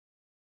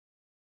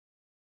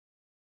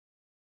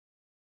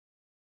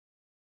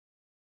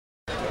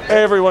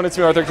Hey everyone, it's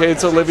me, Arthur Kade.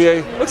 It's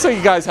Olivier. Looks like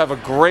you guys have a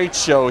great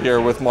show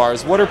here with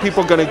Mars. What are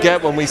people going to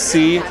get when we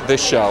see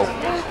this show?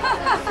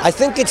 I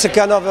think it's a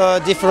kind of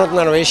a different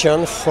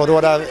narration for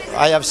what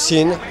I have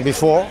seen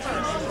before.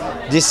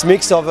 This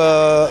mix of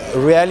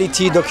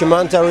reality,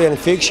 documentary, and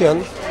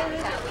fiction.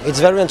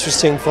 It's very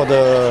interesting for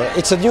the.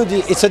 It's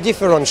a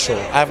different show.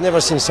 I've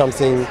never seen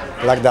something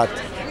like that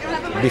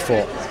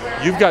before.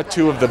 You've got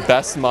two of the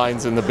best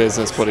minds in the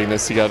business putting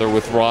this together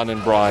with Ron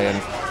and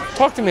Brian.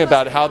 Talk to me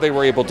about how they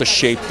were able to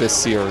shape this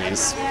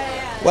series.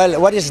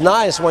 Well, what is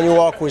nice when you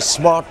work with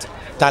smart,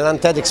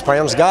 talented,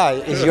 experienced guy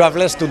is you have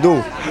less to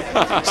do.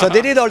 So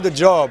they did all the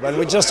job, and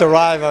we just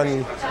arrive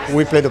and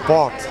we play the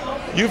part.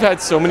 You've had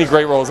so many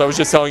great roles. I was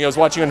just telling you, I was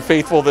watching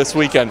Unfaithful this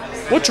weekend.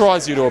 What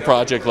draws you to a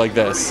project like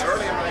this?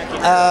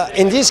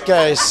 In this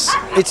case,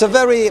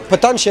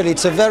 potentially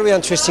it's a very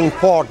interesting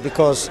part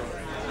because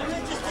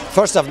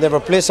first, I've never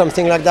played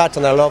something like that,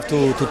 and I love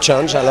to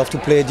change. I love to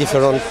play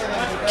different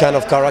kind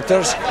of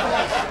characters.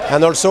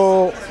 And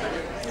also,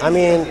 I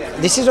mean,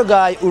 this is a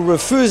guy who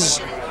refuses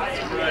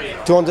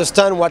to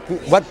understand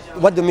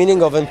what the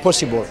meaning of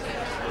impossible.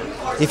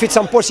 If it's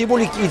impossible,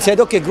 he said,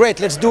 okay, great,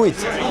 let's do it.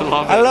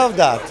 I love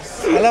that.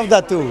 I love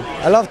that too.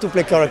 I love to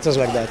play characters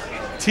like that.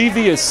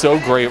 TV is so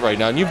great right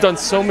now, and you've done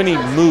so many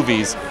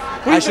movies.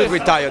 I should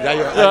retire. I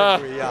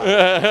agree,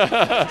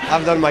 yeah.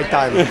 I've done my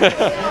time.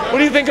 What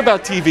do you think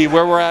about TV,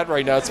 where we're at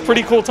right now? It's a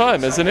pretty cool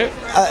time, isn't it?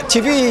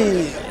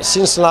 TV,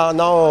 since now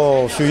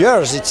a few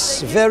years,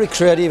 it's very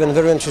creative and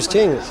very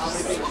interesting.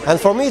 And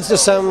for me, it's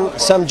the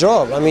same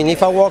job. I mean,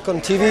 if I work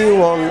on TV,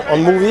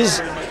 on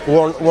movies,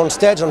 or on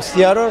stage, on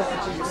theater,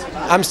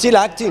 I'm still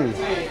acting.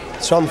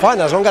 So I'm fine.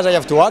 As long as I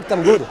have to act,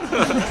 I'm good.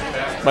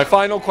 My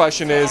final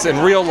question is, in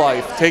real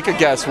life, take a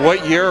guess,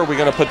 what year are we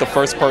going to put the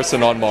first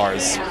person on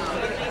Mars?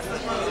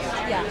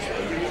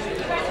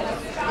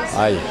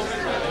 I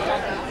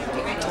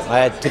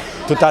had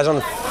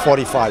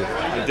 2045.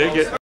 I dig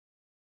it.